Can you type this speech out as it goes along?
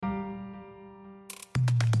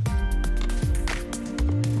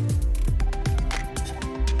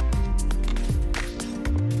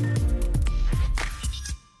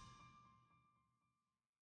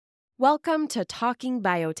Welcome to Talking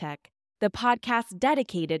Biotech, the podcast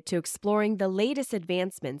dedicated to exploring the latest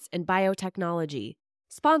advancements in biotechnology,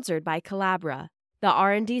 sponsored by Collabra, the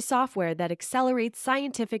R&D software that accelerates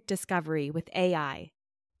scientific discovery with AI.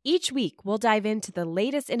 Each week, we'll dive into the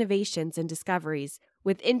latest innovations and discoveries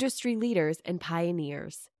with industry leaders and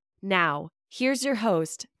pioneers. Now, here's your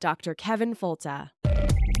host, Dr. Kevin Folta.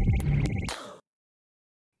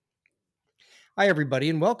 Hi, everybody,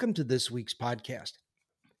 and welcome to this week's podcast.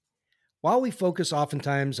 While we focus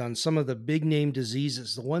oftentimes on some of the big name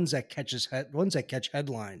diseases, the ones that catch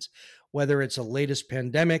headlines, whether it's a latest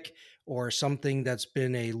pandemic or something that's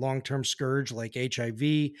been a long-term scourge like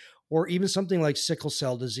HIV, or even something like sickle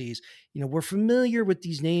cell disease, we're familiar with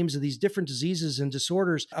these names of these different diseases and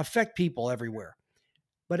disorders affect people everywhere.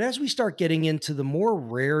 But as we start getting into the more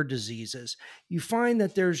rare diseases, you find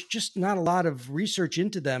that there's just not a lot of research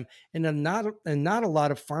into them and not a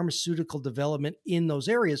lot of pharmaceutical development in those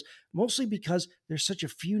areas, mostly because there's such a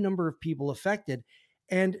few number of people affected.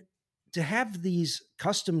 And to have these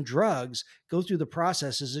custom drugs go through the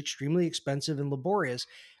process is extremely expensive and laborious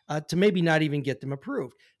to maybe not even get them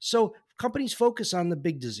approved. So companies focus on the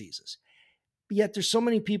big diseases. But yet there's so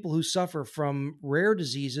many people who suffer from rare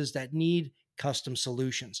diseases that need custom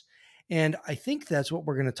solutions. And I think that's what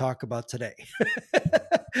we're going to talk about today.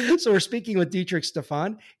 So we're speaking with Dietrich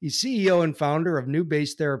Stephan. He's CEO and founder of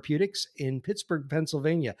NewBase Therapeutics in Pittsburgh,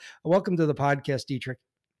 Pennsylvania. Welcome to the podcast, Dietrich.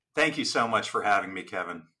 Thank you so much for having me,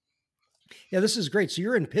 Kevin. Yeah, this is great. So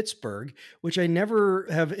you're in Pittsburgh, which I never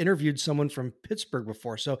have interviewed someone from Pittsburgh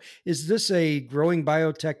before. So is this a growing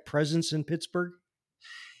biotech presence in Pittsburgh?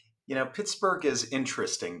 Pittsburgh is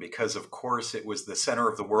interesting because, of course, it was the center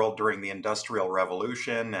of the world during the Industrial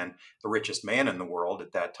Revolution, and the richest man in the world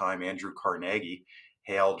at that time, Andrew Carnegie,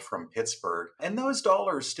 hailed from Pittsburgh. And those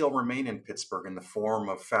dollars still remain in Pittsburgh in the form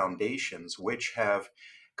of foundations, which have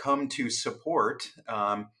come to support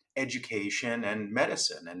education and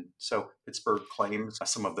medicine. And so Pittsburgh claims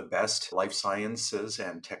some of the best life sciences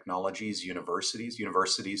and technologies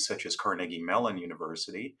universities such as Carnegie Mellon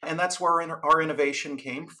University. And that's where our innovation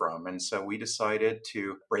came from. And so we decided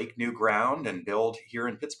to break new ground and build here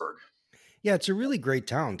in Pittsburgh. Yeah, it's a really great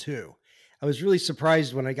town too. I was really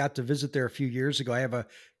surprised when I got to visit there a few years ago. I have a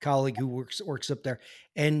colleague who works up there,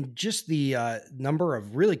 and just the number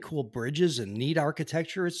of really cool bridges and neat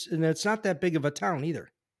architecture. It's not that big of a town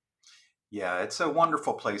either. Yeah, it's a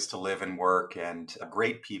wonderful place to live and work, and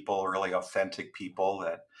great people, really authentic people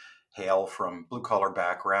that hail from blue-collar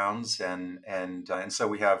backgrounds, and so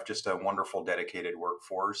we have just a wonderful, dedicated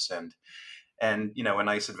workforce, and a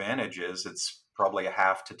nice advantage is it's probably a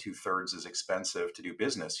half to 2/3 as expensive to do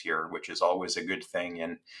business here, which is always a good thing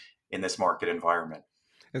in this market environment.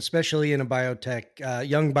 Especially in a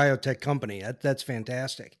young biotech company. That's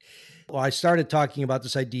fantastic. Well, I started talking about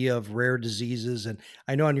this idea of rare diseases, and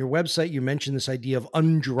I know on your website you mentioned this idea of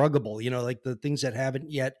undruggable, like the things that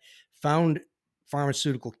haven't yet found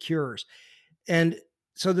pharmaceutical cures. And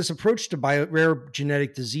so this approach to rare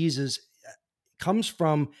genetic diseases comes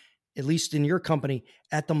from, at least in your company,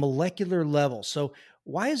 at the molecular level. So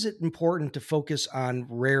why is it important to focus on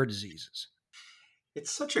rare diseases?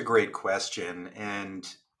 It's such a great question. And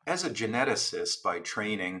as a geneticist by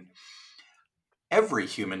training, every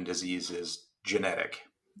human disease is genetic.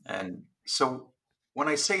 And so when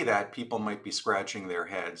I say that, people might be scratching their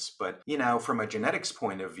heads. But, from a genetics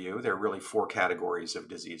point of view, there are really 4 categories of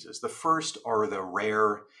diseases. The first are the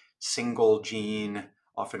rare single gene,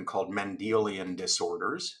 often called Mendelian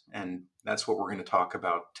disorders. And that's what we're going to talk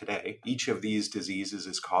about today. Each of these diseases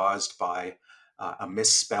is caused by a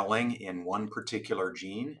misspelling in one particular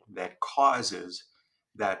gene that causes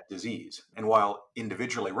that disease. And while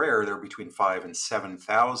individually rare, there are between 5,000 and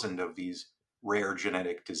 7,000 of these rare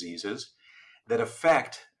genetic diseases that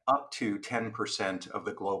affect up to 10% of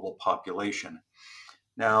the global population.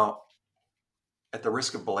 Now, at the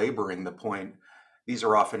risk of belaboring the point, these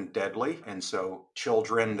are often deadly. And so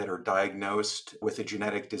children that are diagnosed with a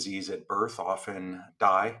genetic disease at birth often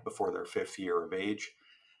die before their 5th year of age.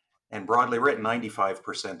 And broadly written,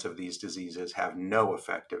 95% of these diseases have no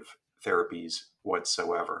effective therapies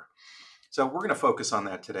whatsoever. So we're going to focus on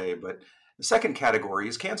that today. But the second category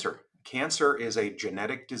is cancer. Cancer is a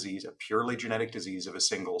genetic disease, a purely genetic disease of a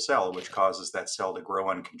single cell, which causes that cell to grow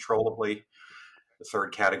uncontrollably. The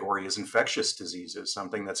third category is infectious diseases,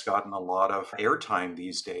 something that's gotten a lot of airtime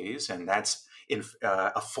these days, and that's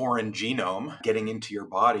a foreign genome getting into your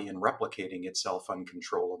body and replicating itself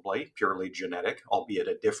uncontrollably, purely genetic, albeit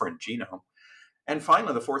a different genome. And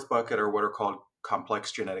finally, the fourth bucket are what are called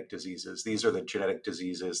complex genetic diseases. These are the genetic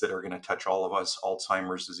diseases that are going to touch all of us: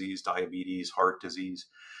 Alzheimer's disease, diabetes, heart disease.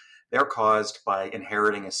 They're caused by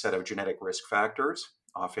inheriting a set of genetic risk factors,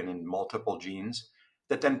 often in multiple genes,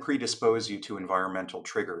 that then predispose you to environmental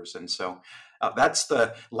triggers. And so that's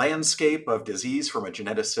the landscape of disease from a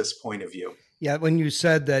geneticist's point of view. Yeah, when you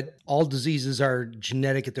said that all diseases are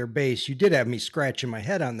genetic at their base, you did have me scratching my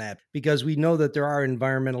head on that, because we know that there are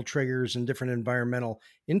environmental triggers and different environmental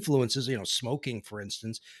influences, smoking, for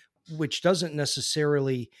instance, which doesn't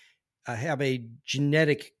necessarily have a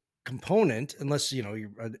genetic component unless you're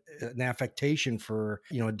an affectation for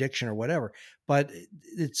addiction or whatever. But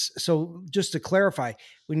it's so, just to clarify,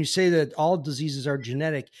 when you say that all diseases are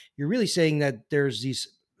genetic, you're really saying that there's these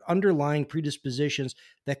underlying predispositions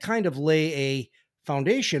that kind of lay a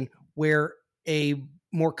foundation where a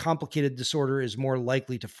more complicated disorder is more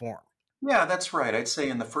likely to form. Yeah, that's right. I'd say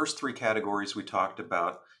in the first three categories we talked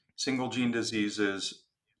about, single gene diseases,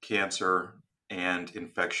 cancer, and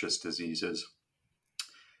infectious diseases,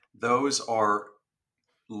 those are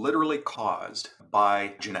literally caused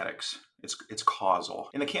by genetics. It's causal.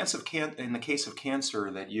 In the case of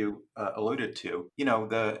cancer that you alluded to,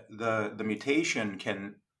 the mutation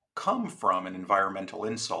can come from an environmental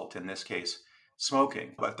insult. In this case,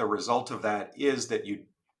 smoking. But the result of that is that you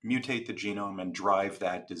mutate the genome and drive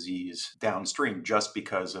that disease downstream just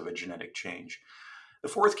because of a genetic change. The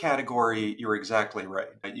fourth category, you're exactly right.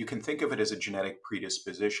 You can think of it as a genetic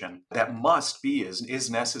predisposition that must be, is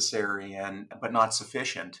necessary but not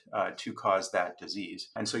sufficient to cause that disease.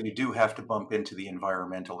 And so you do have to bump into the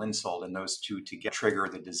environmental insult and those two to trigger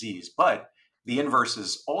the disease. But the inverse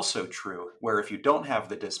is also true, where if you don't have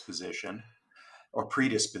the disposition or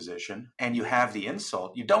predisposition and you have the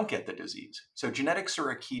insult, you don't get the disease. So genetics are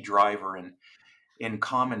a key driver in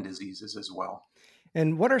common diseases as well.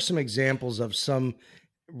 And what are some examples of some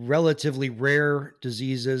relatively rare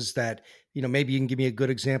diseases that, maybe you can give me a good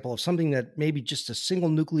example of something that maybe just a single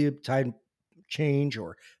nucleotide change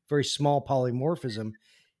or very small polymorphism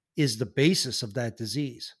is the basis of that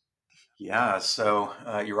disease? Yeah, so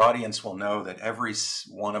your audience will know that every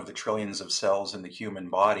one of the trillions of cells in the human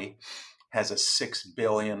body has a 6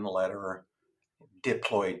 billion letter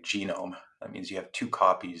diploid genome. That means you have two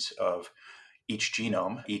copies of each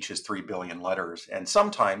genome. Each is 3 billion letters. And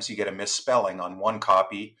sometimes you get a misspelling on one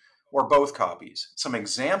copy or both copies. Some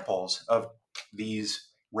examples of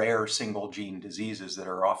these rare single gene diseases that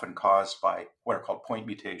are often caused by what are called point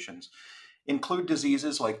mutations include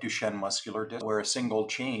diseases like Duchenne muscular dystrophy, where a single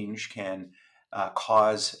change can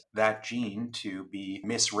cause that gene to be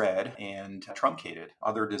misread and truncated.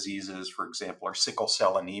 Other diseases, for example, are sickle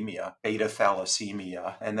cell anemia, beta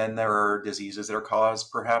thalassemia, and then there are diseases that are caused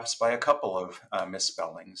perhaps by a couple of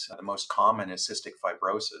misspellings. The most common is cystic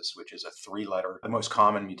fibrosis, which is the most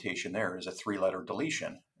common mutation there is a 3-letter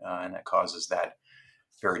deletion, and that causes that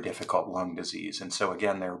very difficult lung disease. And so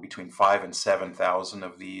again, there are between 5,000 and 7,000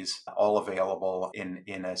 of these, all available in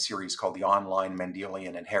a series called the Online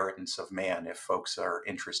Mendelian Inheritance of Man, if folks are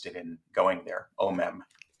interested in going there, OMEM.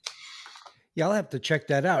 Yeah, I'll have to check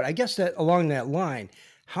that out. I guess that along that line,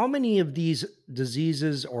 how many of these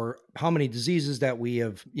diseases, or how many diseases that we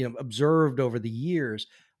have, observed over the years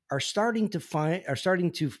are starting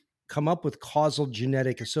to come up with causal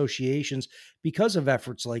genetic associations because of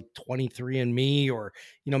efforts like 23andMe, or,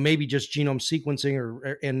 maybe just genome sequencing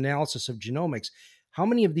or analysis of genomics? How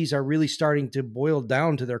many of these are really starting to boil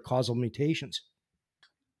down to their causal mutations?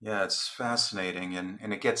 Yeah, it's fascinating,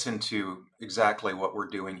 and it gets into exactly what we're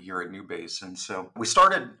doing here at NewBase. And so we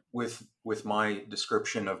started with my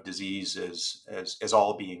description of disease as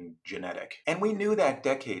all being genetic. And we knew that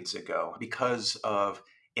decades ago because of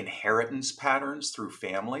inheritance patterns through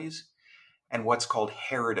families and what's called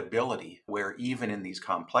heritability, where even in these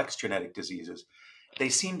complex genetic diseases, they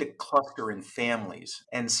seem to cluster in families.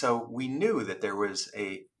 And so we knew that there was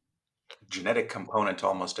a genetic component to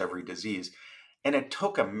almost every disease. And it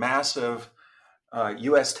took a massive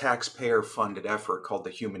US taxpayer-funded effort called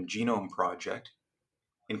the Human Genome Project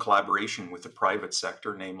in collaboration with the private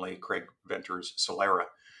sector, namely Craig Venter's Celera,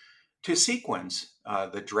 to sequence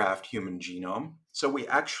the draft human genome. So we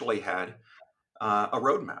actually had a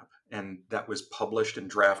roadmap, and that was published in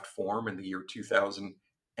draft form in the year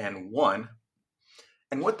 2001.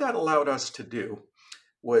 And what that allowed us to do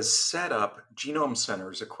was set up genome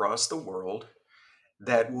centers across the world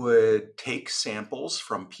that would take samples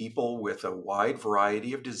from people with a wide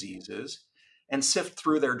variety of diseases and sift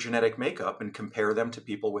through their genetic makeup and compare them to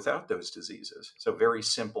people without those diseases. So very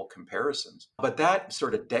simple comparisons. But that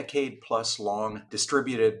sort of decade plus long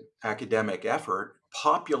distributed academic effort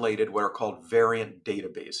populated what are called variant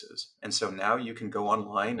databases. And so now you can go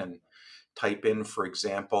online and type in, for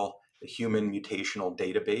example, the Human Mutational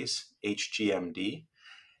Database, HGMD,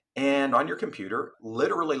 and on your computer,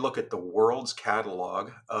 literally look at the world's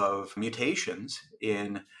catalog of mutations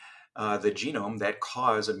in the genome that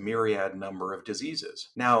cause a myriad number of diseases.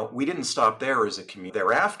 Now, we didn't stop there as a community.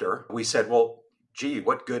 Thereafter, we said, well, gee,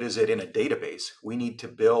 what good is it in a database? We need to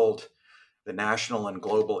build the national and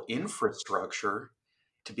global infrastructure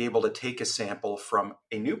to be able to take a sample from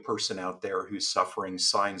a new person out there who's suffering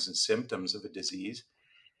signs and symptoms of a disease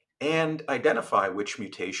and identify which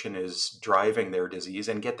mutation is driving their disease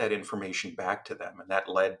and get that information back to them. And that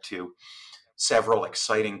led to several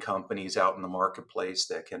exciting companies out in the marketplace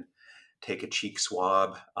that can take a cheek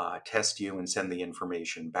swab, test you, and send the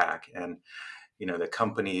information back. And the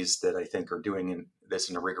companies that I think are doing this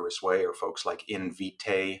in a rigorous way are folks like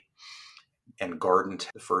Invitae and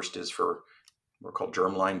Guardant. The first is for what are called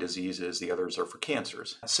germline diseases. The others are for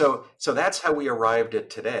cancers. So that's how we arrived at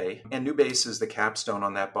today. And NewBase is the capstone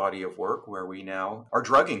on that body of work where we now are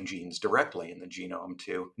drugging genes directly in the genome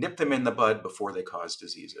to nip them in the bud before they cause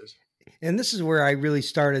diseases. And this is where I really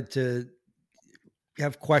started to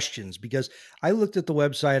have questions, because I looked at the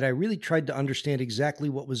website. I really tried to understand exactly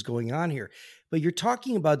what was going on here. But you're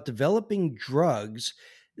talking about developing drugs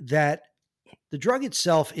that the drug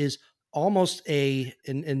itself is almost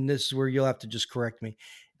and this is where you'll have to just correct me,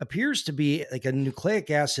 appears to be like a nucleic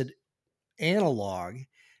acid analog.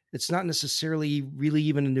 It's not necessarily really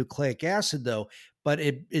even a nucleic acid though, but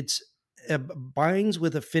it binds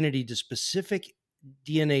with affinity to specific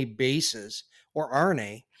DNA bases or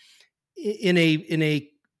RNA in a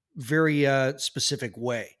very specific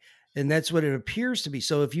way. And that's what it appears to be.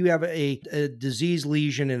 So if you have a disease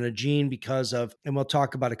lesion in a gene because of, and we'll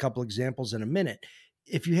talk about a couple examples in a minute,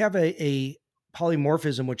 if you have a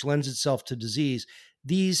polymorphism which lends itself to disease,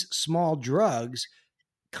 these small drugs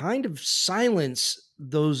kind of silence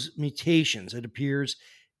those mutations. It appears,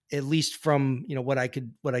 at least from what I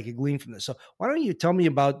could glean from this. So why don't you tell me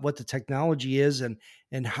about what the technology is and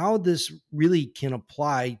how this really can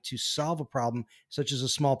apply to solve a problem such as a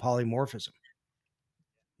small polymorphism?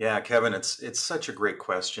 Yeah, Kevin, it's such a great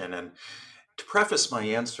question. And to preface my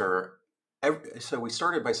answer, so we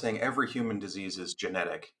started by saying every human disease is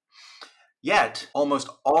genetic. Yet, almost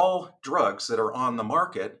all drugs that are on the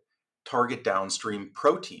market target downstream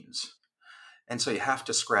proteins. And so you have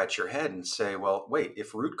to scratch your head and say, well, wait,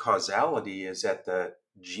 if root causality is at the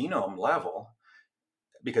genome level,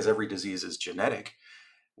 because every disease is genetic,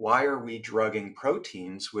 why are we drugging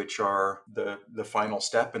proteins, which are the final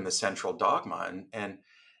step in the central dogma?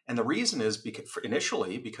 And the reason is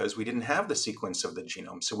because we didn't have the sequence of the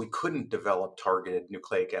genome, so we couldn't develop targeted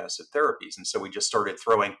nucleic acid therapies. And so we just started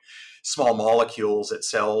throwing small molecules at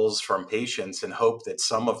cells from patients and hope that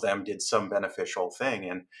some of them did some beneficial thing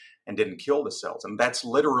and didn't kill the cells. And that's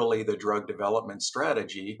literally the drug development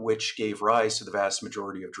strategy, which gave rise to the vast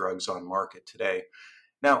majority of drugs on market today.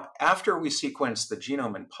 Now, after we sequenced the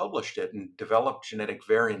genome and published it and developed genetic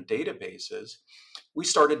variant databases, we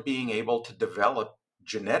started being able to develop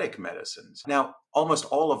genetic medicines. Now, almost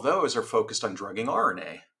all of those are focused on drugging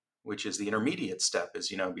RNA, which is the intermediate step, as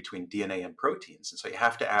you know, between DNA and proteins. And so you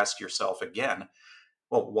have to ask yourself again,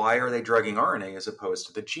 well, why are they drugging RNA as opposed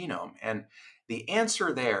to the genome? And the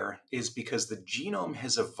answer there is because the genome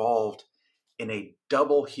has evolved in a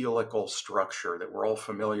double helical structure that we're all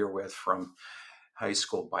familiar with from high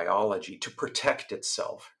school biology to protect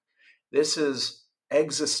itself. This is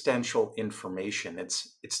existential information.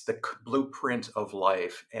 It's the blueprint of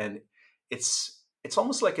life, and it's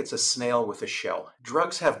almost like it's a snail with a shell.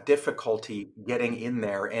 Drugs have difficulty getting in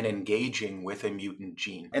there and engaging with a mutant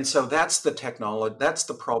gene. And so that's the technology, that's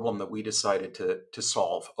the problem that we decided to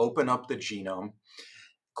solve. Open up the genome,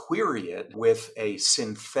 query it with a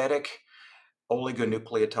synthetic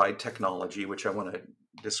oligonucleotide technology, which I want to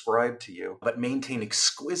describe to you, but maintain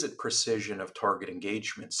exquisite precision of target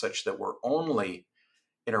engagement such that we're only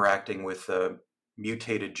interacting with a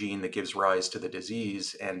mutated gene that gives rise to the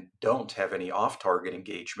disease and don't have any off-target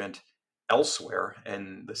engagement elsewhere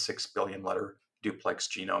in the 6 billion letter duplex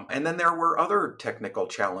genome. And then there were other technical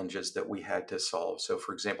challenges that we had to solve. So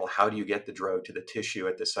for example, how do you get the drug to the tissue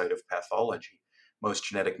at the site of pathology? Most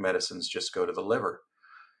genetic medicines just go to the liver.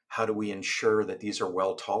 How do we ensure that these are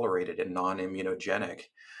well tolerated and non-immunogenic?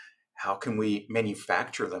 How can we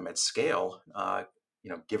manufacture them at scale,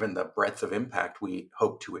 given the breadth of impact we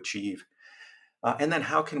hope to achieve? And then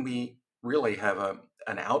how can we really have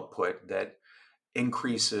an output that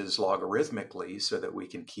increases logarithmically so that we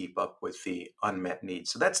can keep up with the unmet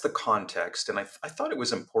needs? So that's the context. And I thought it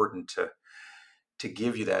was important to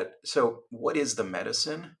give you that. So what is the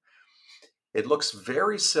medicine? It looks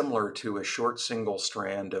very similar to a short single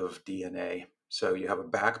strand of DNA. So you have a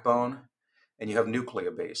backbone and you have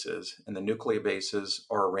nucleobases, and the nucleobases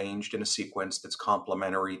are arranged in a sequence that's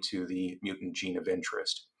complementary to the mutant gene of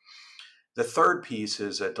interest. The third piece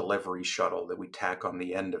is a delivery shuttle that we tack on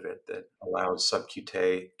the end of it that allows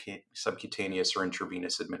subcutaneous or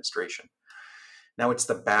intravenous administration. Now, it's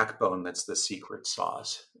the backbone that's the secret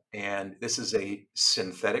sauce. And this is a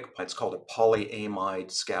synthetic, it's called a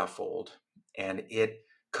polyamide scaffold, and it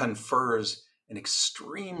confers an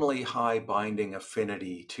extremely high binding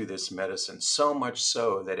affinity to this medicine, so much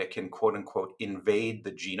so that it can, quote unquote, invade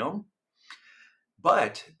the genome.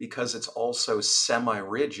 But because it's also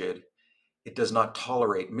semi-rigid, it does not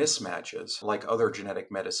tolerate mismatches like other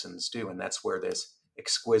genetic medicines do. And that's where this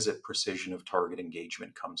exquisite precision of target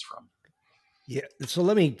engagement comes from. Yeah. So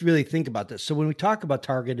let me really think about this. So when we talk about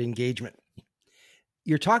target engagement,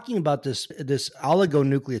 you're talking about this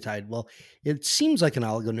oligonucleotide. Well, it seems like an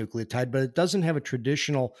oligonucleotide, but it doesn't have a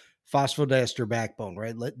traditional phosphodiester backbone,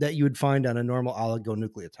 right? That you would find on a normal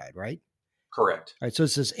oligonucleotide, right? Correct. All right. So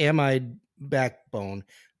it's this amide backbone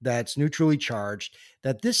that's neutrally charged,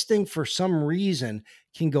 that this thing for some reason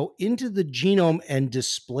can go into the genome and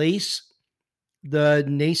displace the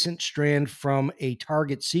nascent strand from a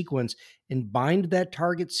target sequence and bind that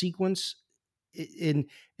target sequence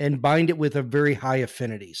and bind it with a very high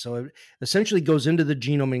affinity. So it essentially goes into the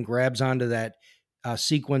genome and grabs onto that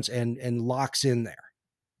sequence and locks in there.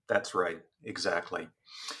 That's right. Exactly.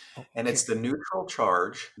 Okay. And it's the neutral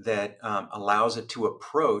charge that allows it to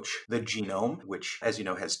approach the genome, which, as you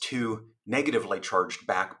know, has two negatively charged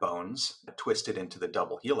backbones twisted into the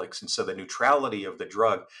double helix. And so the neutrality of the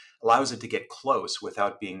drug allows it to get close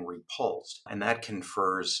without being repulsed. And that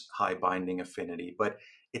confers high binding affinity. But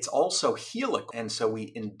it's also helical. And so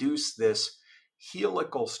we induce this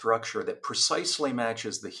helical structure that precisely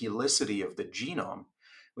matches the helicity of the genome,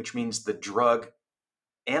 which means the drug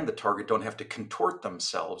and the target don't have to contort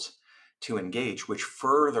themselves to engage, which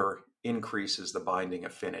further increases the binding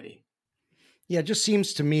affinity. Yeah, it just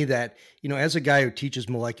seems to me that, as a guy who teaches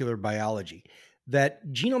molecular biology, that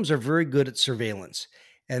genomes are very good at surveillance,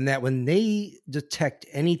 and that when they detect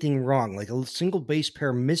anything wrong, like a single base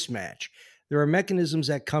pair mismatch, there are mechanisms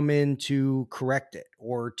that come in to correct it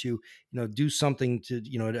or to, do something to,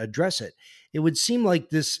 to address it. It would seem like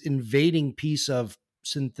this invading piece of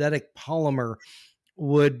synthetic polymer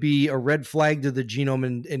would be a red flag to the genome,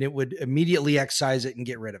 and it would immediately excise it and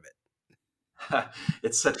get rid of it.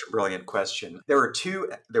 It's such a brilliant question. There are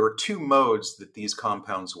two modes that these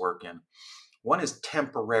compounds work in. One is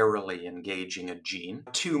temporarily engaging a gene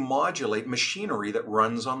to modulate machinery that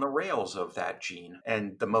runs on the rails of that gene.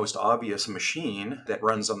 And the most obvious machine that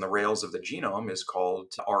runs on the rails of the genome is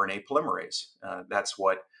called RNA polymerase. That's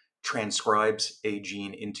what transcribes a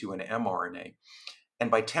gene into an mRNA.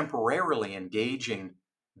 And by temporarily engaging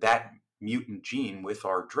that mutant gene with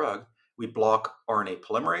our drug, we block RNA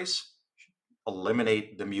polymerase,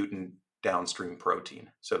 eliminate the mutant downstream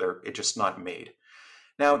protein. So it's just not made.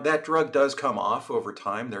 Now, that drug does come off over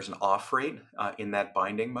time. There's an off rate in that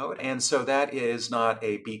binding mode. And so that is not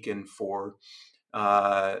a beacon for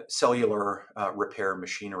cellular repair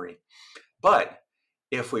machinery. But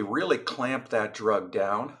if we really clamp that drug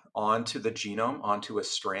down onto the genome, onto a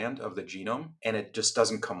strand of the genome, and it just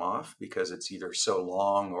doesn't come off because it's either so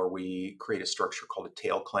long or we create a structure called a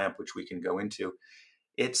tail clamp, which we can go into,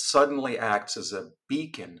 it suddenly acts as a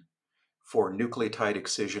beacon for nucleotide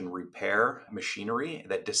excision repair machinery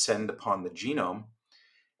that descend upon the genome.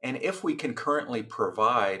 And if we can currently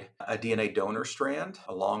provide a DNA donor strand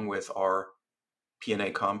along with our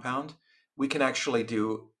PNA compound, we can actually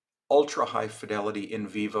do ultra high fidelity in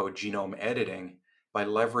vivo genome editing by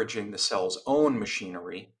leveraging the cell's own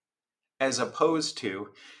machinery, as opposed to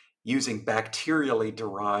using bacterially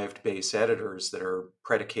derived base editors that are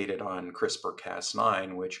predicated on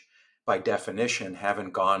CRISPR-Cas9, which by definition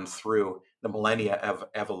haven't gone through the millennia of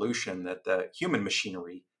evolution that the human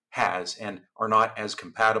machinery has and are not as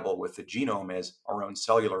compatible with the genome as our own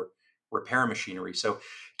cellular repair machinery. So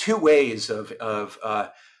two ways of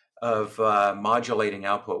modulating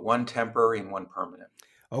output, one temporary and one permanent.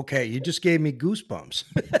 Okay, you just gave me goosebumps.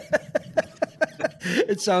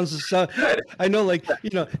 It sounds so, I know, like,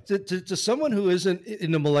 to someone who isn't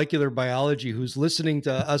into molecular biology, who's listening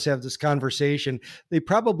to us have this conversation, they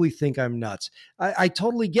probably think I'm nuts. I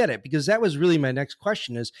totally get it, because that was really my next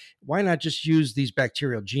question is, why not just use these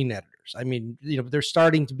bacterial gene editors? I mean, they're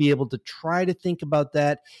starting to be able to try to think about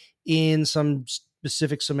that in some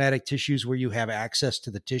specific somatic tissues where you have access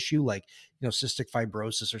to the tissue, like, cystic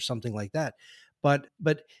fibrosis or something like that. But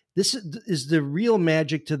this is the real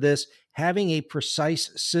magic to this, having a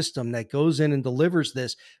precise system that goes in and delivers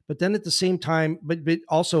this, but then at the same time, but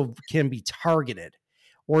also can be targeted.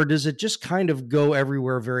 or does it just kind of go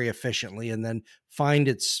everywhere very efficiently and then find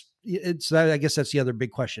it's that, I guess that's the other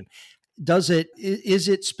big question. Is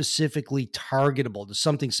it specifically targetable to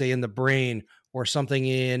something, say, in the brain or something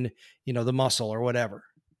in, the muscle or whatever?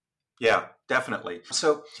 Yeah, definitely.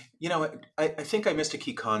 So, I think I missed a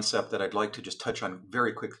key concept that I'd like to just touch on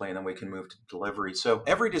very quickly, and then we can move to delivery. So,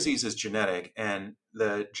 every disease is genetic, and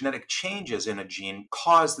the genetic changes in a gene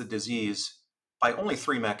cause the disease by only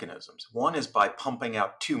three mechanisms. One is by pumping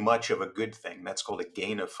out too much of a good thing. That's called a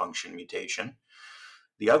gain of function mutation.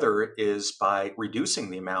 The other is by reducing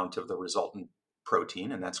the amount of the resultant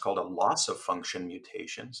protein, and that's called a loss of function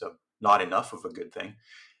mutation. So, not enough of a good thing.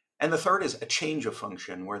 And the third is a change of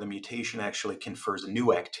function, where the mutation actually confers a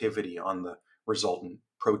new activity on the resultant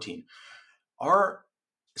protein. Our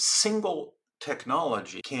single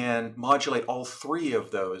technology can modulate all three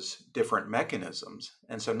of those different mechanisms.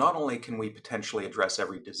 And so not only can we potentially address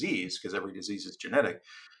every disease, because every disease is genetic,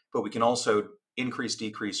 but we can also increase,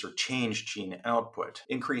 decrease, or change gene output.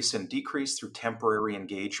 Increase and decrease through temporary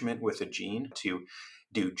engagement with a gene to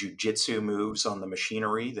do jujitsu moves on the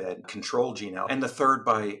machinery that control gene output. And the third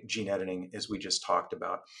by gene editing, as we just talked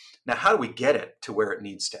about. Now, how do we get it to where it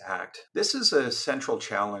needs to act? This is a central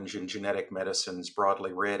challenge in genetic medicines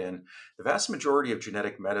broadly read, and the vast majority of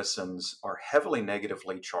genetic medicines are heavily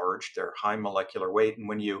negatively charged. They're high molecular weight, and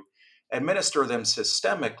when you administer them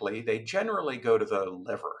systemically, they generally go to the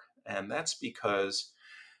liver. And that's because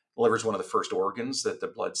the liver is one of the first organs that the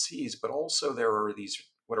blood sees, but also there are these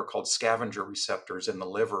what are called scavenger receptors in the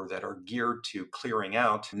liver that are geared to clearing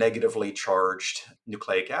out negatively charged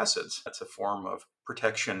nucleic acids. That's a form of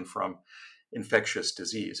protection from infectious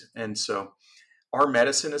disease. And so our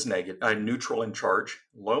medicine is neutral in charge,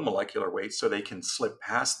 low molecular weight, so they can slip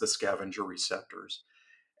past the scavenger receptors.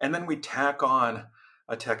 And then we tack on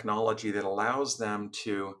a technology that allows them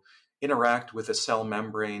to interact with the cell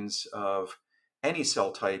membranes of any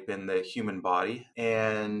cell type in the human body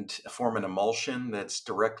and form an emulsion that's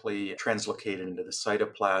directly translocated into the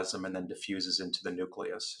cytoplasm and then diffuses into the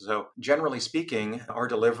nucleus. So generally speaking, our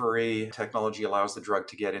delivery technology allows the drug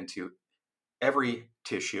to get into every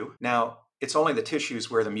tissue. Now, it's only the tissues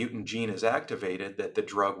where the mutant gene is activated that the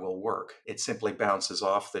drug will work. It simply bounces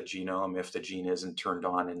off the genome if the gene isn't turned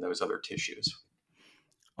on in those other tissues.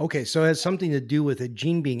 Okay, so it has something to do with a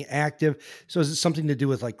gene being active. So is it something to do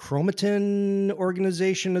with like chromatin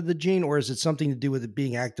organization of the gene, or is it something to do with it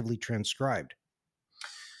being actively transcribed?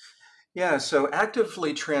 Yeah, so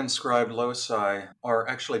actively transcribed loci are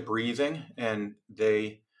actually breathing, and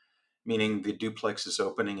meaning the duplex is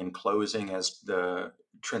opening and closing as the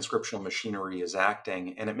transcriptional machinery is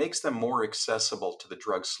acting, and it makes them more accessible to the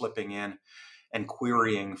drug slipping in and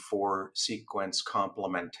querying for sequence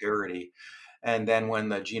complementarity. And then when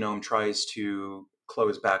the genome tries to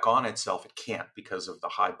close back on itself, it can't because of the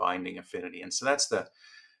high binding affinity. And so that's the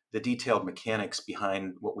detailed mechanics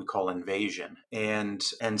behind what we call invasion. And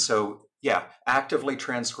so, yeah, actively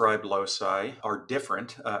transcribed loci are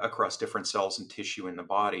different across different cells and tissue in the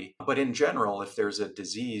body. But in general, if there's a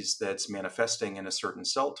disease that's manifesting in a certain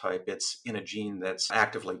cell type, it's in a gene that's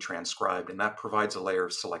actively transcribed, and that provides a layer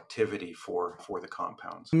of selectivity for the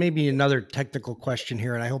compounds. Maybe another technical question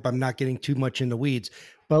here, and I hope I'm not getting too much in the weeds.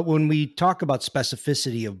 But when we talk about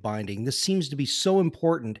specificity of binding, this seems to be so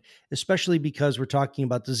important, especially because we're talking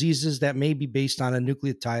about diseases that may be based on a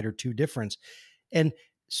nucleotide or two difference. And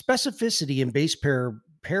specificity in base pair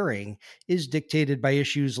pairing is dictated by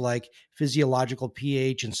issues like physiological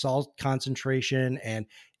pH and salt concentration and,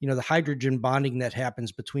 the hydrogen bonding that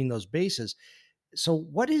happens between those bases. So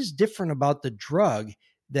what is different about the drug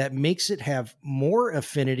that makes it have more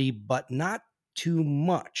affinity, but not too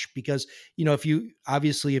much? Because, if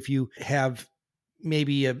you have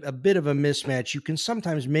maybe a bit of a mismatch, you can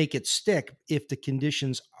sometimes make it stick if the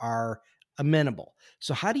conditions are amenable.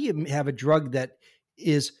 So how do you have a drug that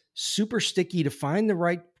is super sticky to find the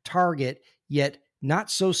right target, yet not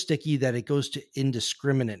so sticky that it goes to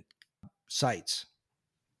indiscriminate sites?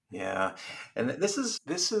 Yeah, and this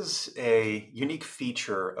is a unique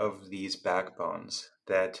feature of these backbones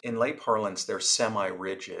that in lay parlance they're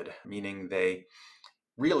semi-rigid, meaning they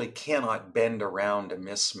really cannot bend around a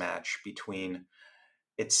mismatch between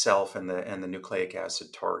itself and the nucleic acid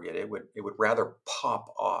target. It would rather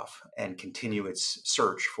pop off and continue its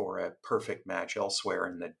search for a perfect match elsewhere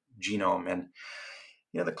in the genome. And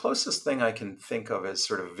the closest thing I can think of as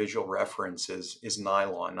sort of visual reference is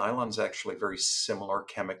nylon. Nylon's actually very similar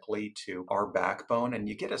chemically to our backbone, and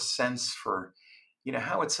you get a sense for,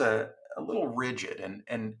 how it's a little rigid,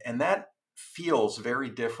 and that feels very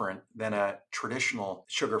different than a traditional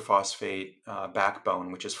sugar phosphate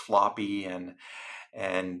backbone, which is floppy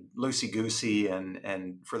and loosey-goosey.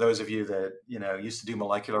 And for those of you that, used to do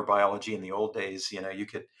molecular biology in the old days,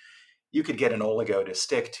 you could get an oligo to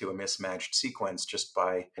stick to a mismatched sequence just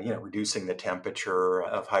by, reducing the temperature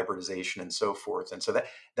of hybridization and so forth. And so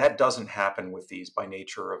that doesn't happen with these by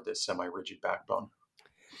nature of this semi-rigid backbone.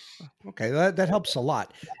 Okay, that helps a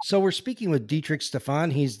lot. So we're speaking with Dietrich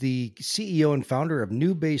Stephan. He's the CEO and founder of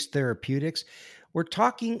NewBase Therapeutics. We're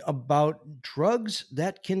talking about drugs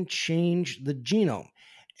that can change the genome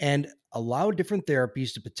and allow different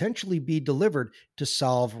therapies to potentially be delivered to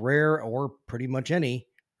solve rare or pretty much any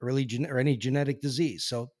any genetic disease.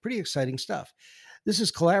 So pretty exciting stuff. This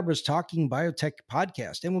is Collabra's Talking Biotech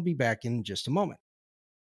podcast, and we'll be back in just a moment.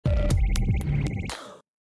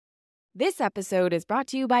 This episode is brought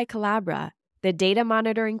to you by Collabra, the data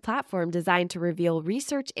monitoring platform designed to reveal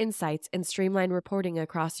research insights and streamline reporting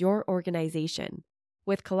across your organization.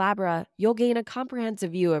 With Collabra, you'll gain a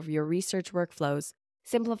comprehensive view of your research workflows,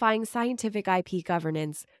 simplifying scientific IP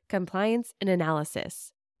governance, compliance, and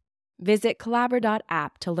analysis. Visit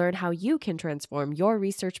Collabra.app to learn how you can transform your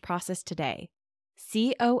research process today.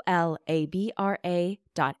 Collabra.app.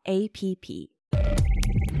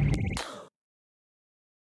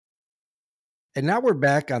 And now we're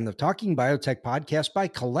back on the Talking Biotech podcast by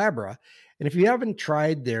Collabra. And if you haven't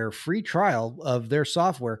tried their free trial of their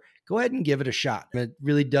software, go ahead and give it a shot. It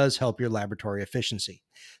really does help your laboratory efficiency.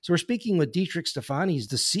 So we're speaking with Dietrich Stephan. He's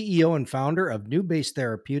the CEO and founder of NewBase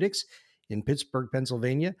Therapeutics in Pittsburgh,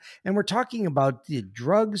 Pennsylvania. And we're talking about the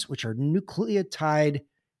drugs which are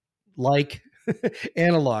nucleotide-like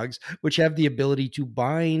analogs, which have the ability to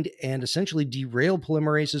bind and essentially derail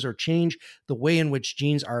polymerases or change the way in which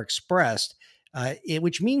genes are expressed.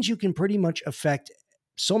 Which means you can pretty much affect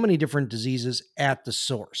so many different diseases at the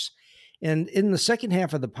source. And in the second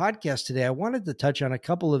half of the podcast today, I wanted to touch on a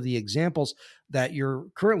couple of the examples that you're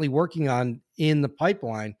currently working on in the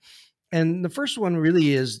pipeline. And the first one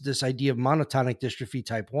really is this idea of myotonic dystrophy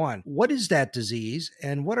type 1. What is that disease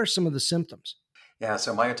and what are some of the symptoms? Yeah,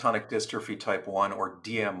 so myotonic dystrophy type 1 or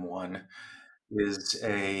DM1 is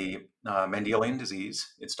a Mendelian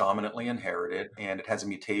disease. It's dominantly inherited, and it has a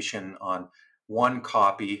mutation on one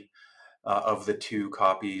copy of the two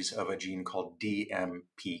copies of a gene called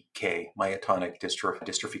DMPK, myotonic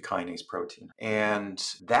dystrophy kinase protein. And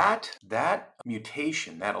that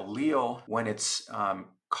mutation, that allele, when it's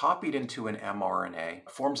copied into an mRNA,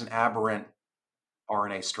 forms an aberrant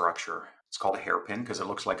RNA structure. It's called a hairpin because it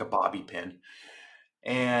looks like a bobby pin.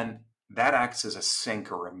 And that acts as a sink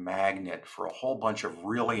or a magnet for a whole bunch of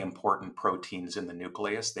really important proteins in the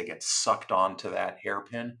nucleus. They get sucked onto that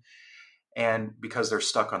hairpin. And because they're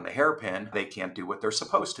stuck on the hairpin, they can't do what they're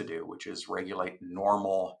supposed to do, which is regulate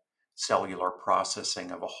normal cellular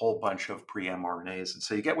processing of a whole bunch of pre-mRNAs. And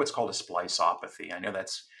so you get what's called a spliceopathy. I know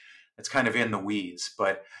that's kind of in the weeds,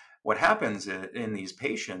 but what happens in these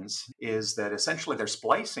patients is that essentially their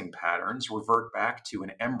splicing patterns revert back to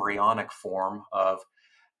an embryonic form of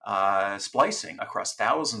splicing across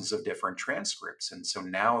thousands of different transcripts. And so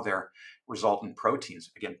now their resultant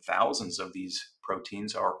proteins, again, thousands of these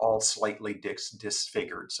proteins are all slightly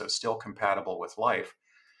disfigured, so still compatible with life,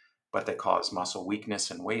 but they cause muscle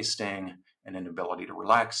weakness and wasting, an inability to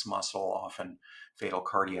relax muscle, often fatal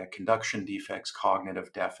cardiac conduction defects,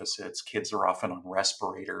 cognitive deficits. Kids are often on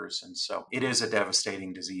respirators. And so it is a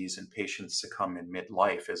devastating disease, and patients succumb in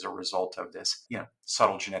midlife as a result of this,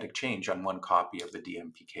 subtle genetic change on one copy of the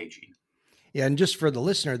DMPK gene. Yeah, and just for the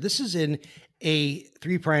listener, this is in a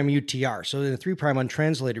 3' UTR, so in a 3'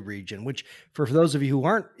 untranslated region, which for those of you who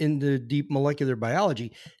aren't in the deep molecular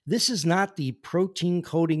biology, this is not the protein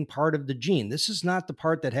coding part of the gene. This is not the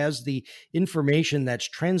part that has the information that's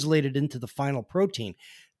translated into the final protein.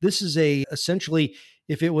 This is essentially,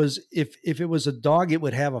 if it was a dog, it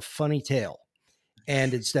would have a funny tail.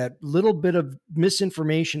 And it's that little bit of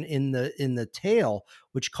misinformation in the tail,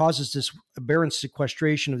 which causes this aberrant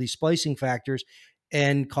sequestration of these splicing factors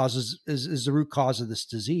and is the root cause of this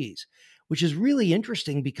disease, which is really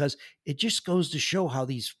interesting because it just goes to show how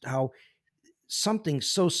something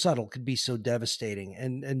so subtle could be so devastating.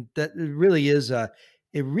 And that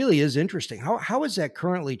it really is interesting. How is that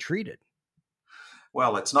currently treated?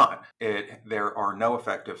 Well, it's not. There are no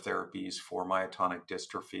effective therapies for myotonic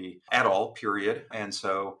dystrophy at all, period. And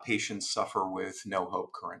so patients suffer with no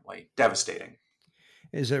hope currently. Devastating.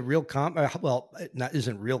 Is it real common? Well, it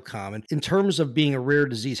isn't real common. In terms of being a rare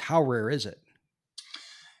disease, how rare is it?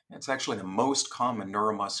 It's actually the most common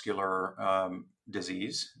neuromuscular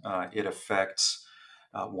disease. It affects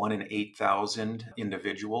 1 in 8,000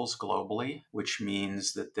 individuals globally, which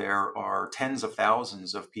means that there are tens of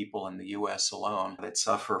thousands of people in the US alone that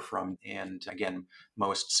suffer from, and again,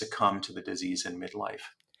 most succumb to the disease in midlife.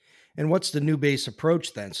 And what's the NewBase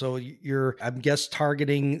approach then? So you're, I guess,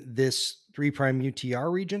 targeting this 3'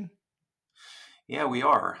 UTR region? Yeah, we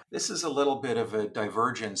are. This is a little bit of a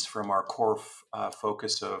divergence from our core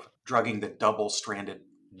focus of drugging the double-stranded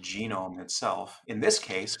genome itself. In this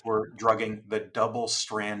case, we're drugging the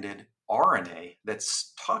double-stranded RNA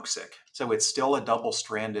that's toxic. So it's still a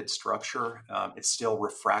double-stranded structure. It's still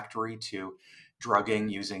refractory to drugging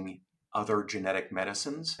using other genetic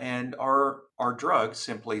medicines. And our drug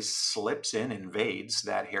simply slips in, invades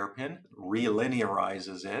that hairpin,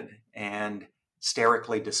 relinearizes it, and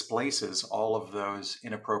sterically displaces all of those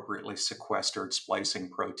inappropriately sequestered splicing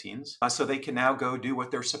proteins. So they can now go do what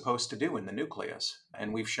they're supposed to do in the nucleus.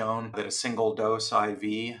 And we've shown that a single dose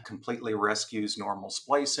IV completely rescues normal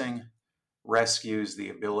splicing, rescues the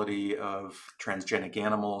ability of transgenic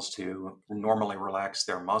animals to normally relax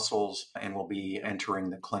their muscles, and will be entering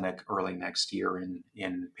the clinic early next year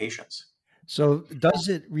in patients. So does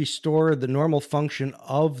it restore the normal function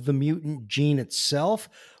of the mutant gene itself?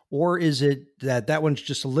 Or is it that one's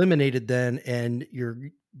just eliminated then and you're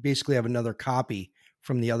basically have another copy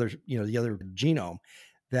from the other, the other genome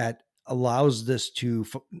that allows this to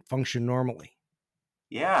function normally?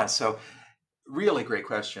 Yeah, so really great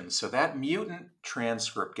question. So that mutant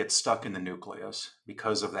transcript gets stuck in the nucleus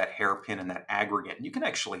because of that hairpin and that aggregate. And you can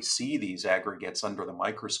actually see these aggregates under the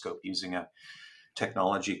microscope using a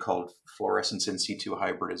technology called fluorescence in situ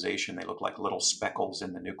hybridization. They look like little speckles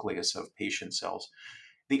in the nucleus of patient cells.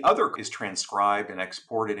 The other is transcribed and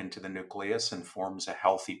exported into the nucleus and forms a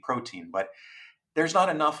healthy protein, but there's not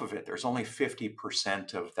enough of it. There's only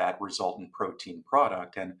 50% of that resultant protein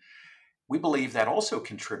product. And we believe that also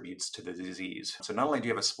contributes to the disease. So not only do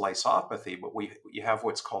you have a spliceopathy, but you have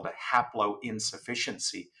what's called a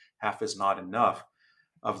haploinsufficiency. Half is not enough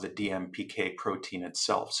of the DMPK protein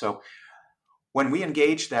itself. So when we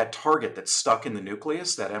engage that target that's stuck in the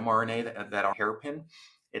nucleus, that mRNA, that hairpin,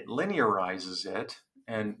 it linearizes it.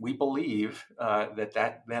 And we believe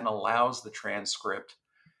that then allows the transcript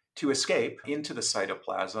to escape into the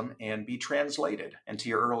cytoplasm and be translated. And to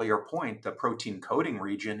your earlier point, the protein coding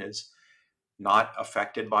region is not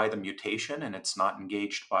affected by the mutation and it's not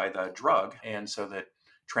engaged by the drug. And so that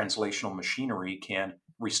translational machinery can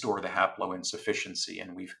restore the haploinsufficiency.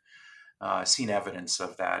 And we've seen evidence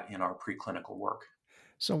of that in our preclinical work.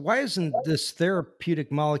 So why isn't this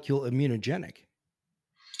therapeutic molecule immunogenic?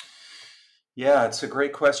 Yeah, it's a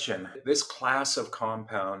great question. This class of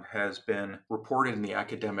compound has been reported in the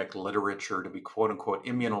academic literature to be quote unquote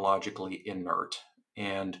immunologically inert.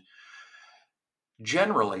 And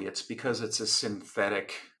generally, it's because it's a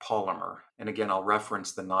synthetic polymer. And again, I'll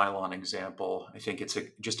reference the nylon example. I think it's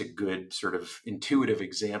just a good sort of intuitive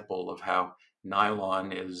example of how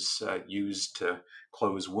nylon is used to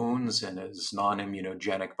close wounds and is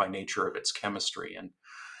non-immunogenic by nature of its chemistry.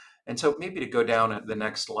 And so maybe to go down at the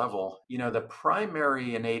next level, the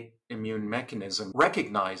primary innate immune mechanism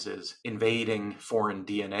recognizes invading foreign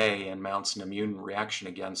DNA and mounts an immune reaction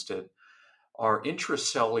against it are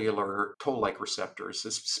intracellular toll-like receptors,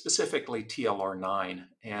 specifically TLR9.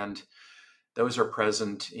 And those are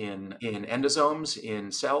present in endosomes,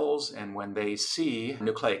 in cells, and when they see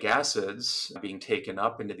nucleic acids being taken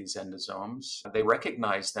up into these endosomes, they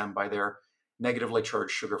recognize them by their negatively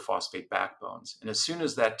charged sugar phosphate backbones. And as soon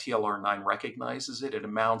as that TLR9 recognizes it, it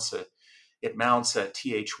mounts a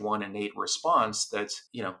Th1 innate response that's,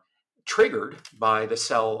 triggered by the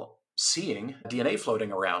cell seeing DNA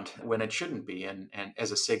floating around when it shouldn't be, and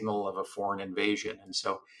as a signal of a foreign invasion. And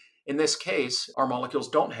so in this case, our molecules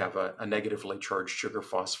don't have a negatively charged sugar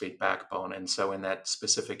phosphate backbone. And so in that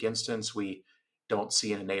specific instance, we don't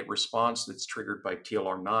see an innate response that's triggered by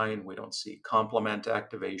TLR9. We don't see complement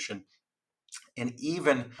activation. And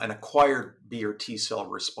even an acquired B or T cell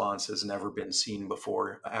response has never been seen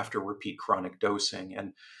before after repeat chronic dosing.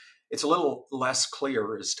 And it's a little less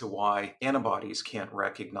clear as to why antibodies can't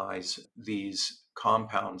recognize these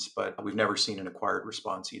compounds, but we've never seen an acquired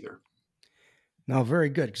response either. No, very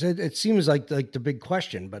good. Because it seems like the big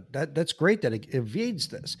question, but that's great that it evades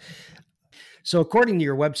this. So according to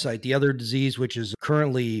your website, the other disease which is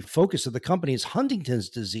currently focus of the company is Huntington's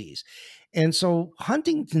disease. And so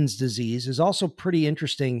Huntington's disease is also pretty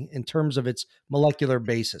interesting in terms of its molecular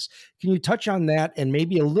basis. Can you touch on that and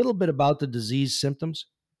maybe a little bit about the disease symptoms?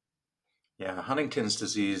 Yeah, Huntington's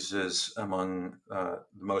disease is among the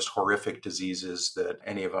most horrific diseases that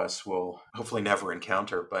any of us will hopefully never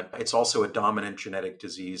encounter, but it's also a dominant genetic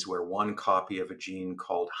disease where one copy of a gene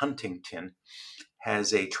called Huntington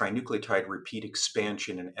has a trinucleotide repeat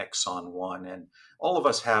expansion in exon 1. And all of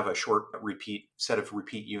us have a short set of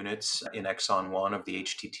repeat units in exon 1 of the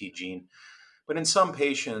HTT gene. But in some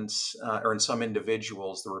patients or in some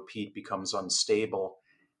individuals, the repeat becomes unstable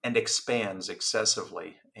and expands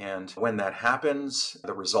excessively. And when that happens,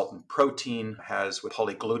 the resultant protein has with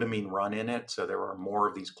polyglutamine run in it. So there are more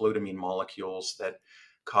of these glutamine molecules that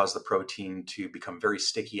cause the protein to become very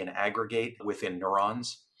sticky and aggregate within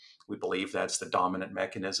neurons. We believe that's the dominant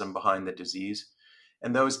mechanism behind the disease.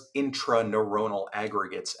 And those intraneuronal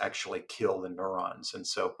aggregates actually kill the neurons. And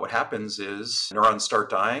so what happens is neurons start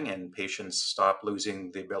dying and patients stop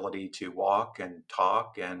losing the ability to walk and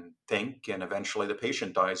talk and think. And eventually the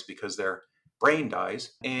patient dies because their brain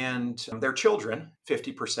dies. And their children,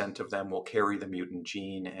 50% of them will carry the mutant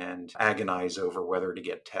gene and agonize over whether to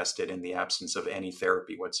get tested in the absence of any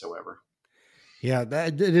therapy whatsoever. Yeah,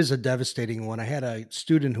 it is a devastating one. I had a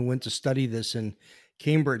student who went to study this in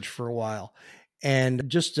Cambridge for a while, and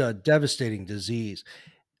just a devastating disease.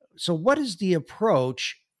 So what is the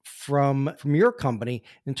approach from your company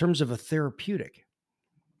in terms of a therapeutic?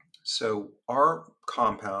 So our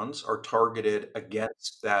compounds are targeted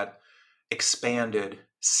against that expanded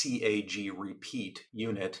CAG repeat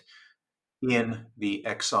unit in the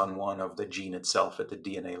exon 1 of the gene itself at the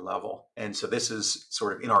DNA level. And so this is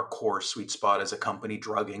sort of in our core sweet spot as a company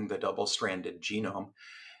drugging the double-stranded genome.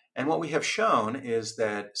 And what we have shown is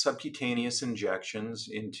that subcutaneous injections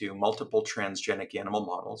into multiple transgenic animal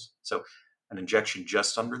models, so an injection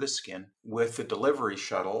just under the skin with the delivery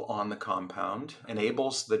shuttle on the compound,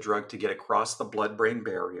 enables the drug to get across the blood-brain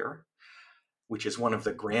barrier, which is one of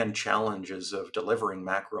the grand challenges of delivering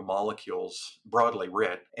macromolecules broadly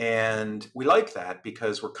writ. And we like that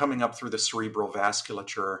because we're coming up through the cerebral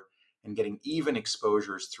vasculature and getting even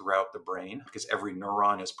exposures throughout the brain because every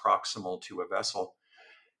neuron is proximal to a vessel.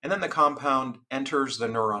 And then the compound enters the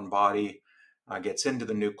neuron body, gets into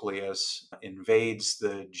the nucleus, invades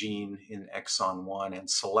the gene in exon 1, and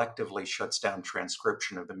selectively shuts down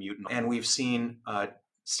transcription of the mutant. And we've seen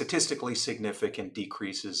statistically significant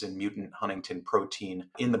decreases in mutant Huntington protein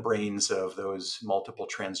in the brains of those multiple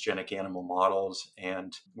transgenic animal models.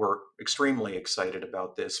 And we're extremely excited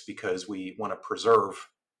about this because we want to preserve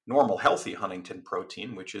normal, healthy Huntington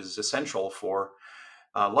protein, which is essential for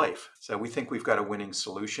life. So we think we've got a winning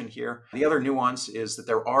solution here. The other nuance is that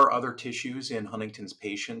there are other tissues in Huntington's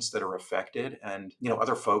patients that are affected, and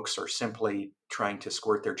other folks are simply trying to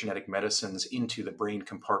squirt their genetic medicines into the brain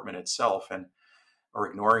compartment itself and are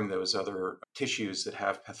ignoring those other tissues that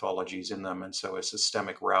have pathologies in them. And so a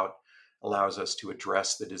systemic route allows us to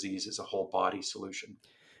address the disease as a whole body solution.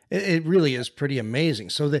 It really is pretty amazing.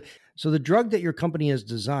 So the drug that your company has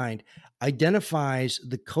designed identifies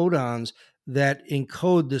the codons that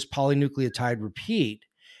encode this polynucleotide repeat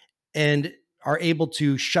and are able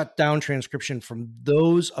to shut down transcription from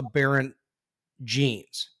those aberrant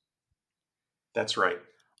genes. That's right.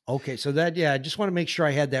 Okay, so I just want to make sure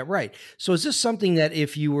I had that right. So is this something that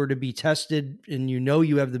if you were to be tested and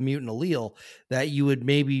you have the mutant allele, that you would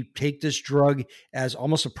maybe take this drug as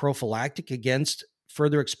almost a prophylactic against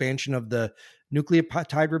further expansion of the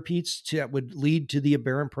nucleotide repeats that would lead to the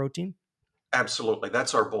aberrant protein? Absolutely.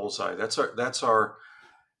 That's our bullseye. That's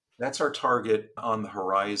our target on the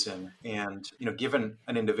horizon. And, given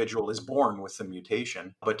an individual is born with the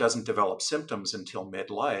mutation, but doesn't develop symptoms until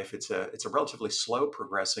midlife, it's a relatively slow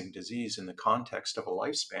progressing disease in the context of a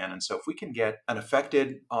lifespan. And so if we can get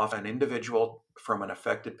an individual from an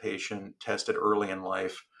affected patient tested early in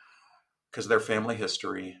life because of their family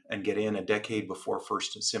history and get in a decade before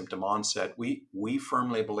first symptom onset, we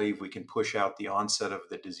firmly believe we can push out the onset of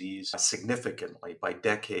the disease significantly by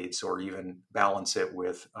decades, or even balance it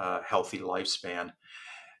with a healthy lifespan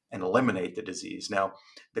and eliminate the disease. Now,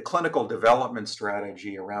 the clinical development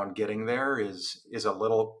strategy around getting there is a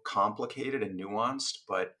little complicated and nuanced,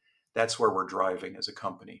 but that's where we're driving as a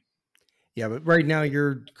company. Yeah, but right now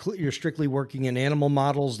you're strictly working in animal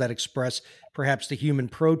models that express perhaps the human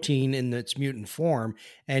protein in its mutant form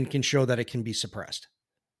and can show that it can be suppressed.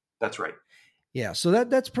 That's right. Yeah, so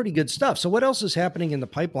that's pretty good stuff. So what else is happening in the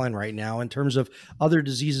pipeline right now in terms of other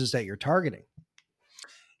diseases that you're targeting?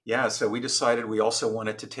 Yeah, so we decided we also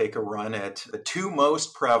wanted to take a run at the two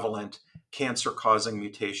most prevalent cancer-causing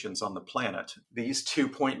mutations on the planet. These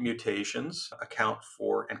 2-point mutations account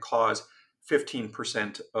for and cause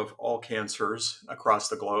 15% of all cancers across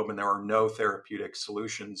the globe, and there are no therapeutic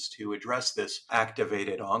solutions to address this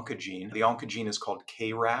activated oncogene. The oncogene is called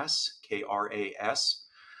KRAS, K-R-A-S,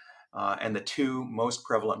 and the two most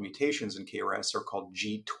prevalent mutations in KRAS are called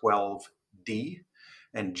G12D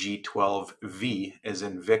and G12V, as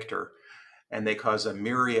in Victor. and they cause a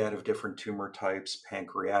myriad of different tumor types: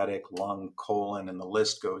 pancreatic, lung, colon, and the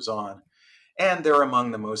list goes on. And they're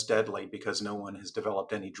among the most deadly because no one has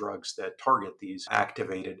developed any drugs that target these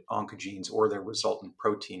activated oncogenes or their resultant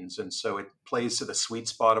proteins. And so it plays to the sweet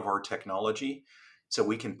spot of our technology. So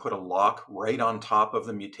we can put a lock right on top of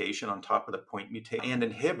the mutation, on top of the point mutation, and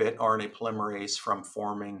inhibit RNA polymerase from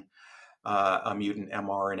forming a mutant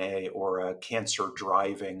mRNA or a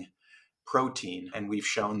cancer-driving protein. And we've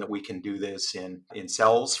shown that we can do this in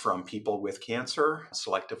cells from people with cancer,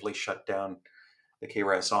 selectively shut down the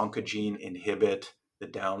KRAS oncogene, inhibit the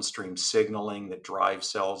downstream signaling that drives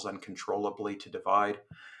cells uncontrollably to divide.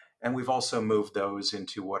 And we've also moved those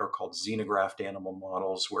into what are called xenograft animal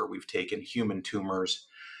models, where we've taken human tumors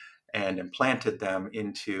and implanted them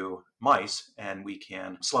into mice, and we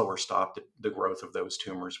can slow or stop the growth of those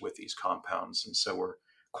tumors with these compounds. And so we're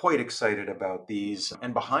quite excited about these.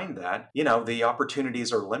 And behind that, the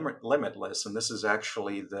opportunities are limitless. And this is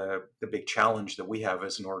actually the big challenge that we have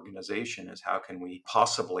as an organization, is how can we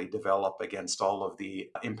possibly develop against all of the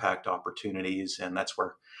impact opportunities? And that's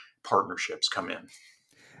where partnerships come in.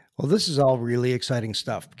 Well, this is all really exciting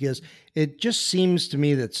stuff, because it just seems to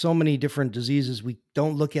me that so many different diseases we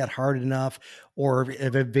don't look at hard enough, or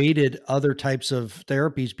have evaded other types of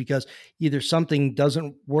therapies because either something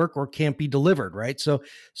doesn't work or can't be delivered, right? So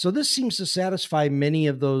this seems to satisfy many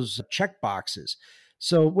of those check boxes.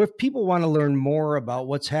 So if people want to learn more about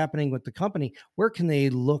what's happening with the company, where can they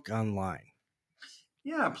look online?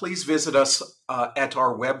 Yeah, please visit us at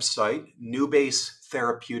our website, NewBase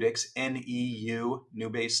Therapeutics,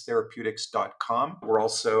 NewBaseTherapeutics.com. We're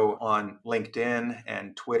also on LinkedIn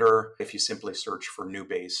and Twitter if you simply search for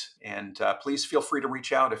NewBase. And please feel free to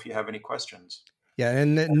reach out if you have any questions. Yeah,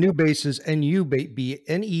 and NewBase is NEUBASE.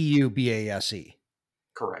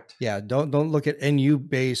 Correct. Yeah, don't look at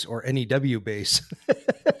NUBase or NEW base.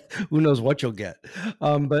 Who knows what you'll get.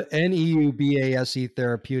 But NEUBASE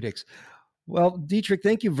Therapeutics. Well, Dietrich,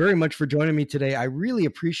 thank you very much for joining me today. I really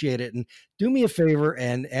appreciate it. And do me a favor,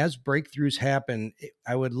 and as breakthroughs happen,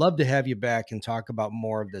 I would love to have you back and talk about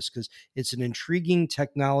more of this, because it's an intriguing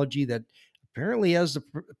technology that apparently has the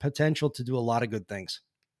potential to do a lot of good things.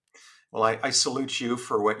 Well, I salute you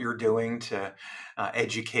for what you're doing to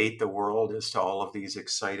educate the world as to all of these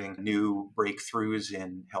exciting new breakthroughs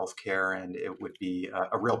in healthcare, and it would be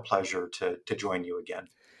a real pleasure to join you again.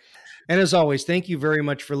 And as always, thank you very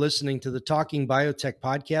much for listening to the Talking Biotech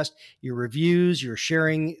podcast. Your reviews, your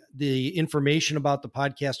sharing the information about the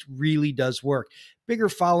podcast really does work. Bigger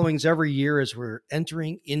followings every year as we're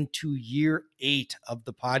entering into year 8 of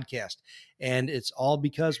the podcast. And it's all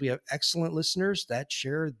because we have excellent listeners that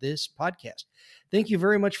share this podcast. Thank you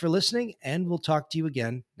very much for listening, and we'll talk to you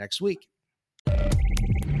again next week.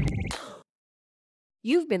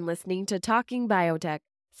 You've been listening to Talking Biotech,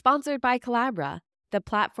 sponsored by Collabra, the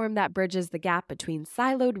platform that bridges the gap between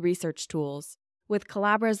siloed research tools. With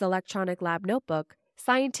Collabra's electronic lab notebook,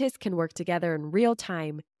 scientists can work together in real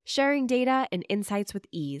time, sharing data and insights with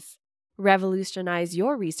ease. Revolutionize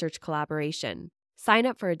your research collaboration. Sign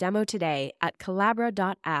up for a demo today at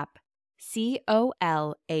collabra.app, COLABRA.app.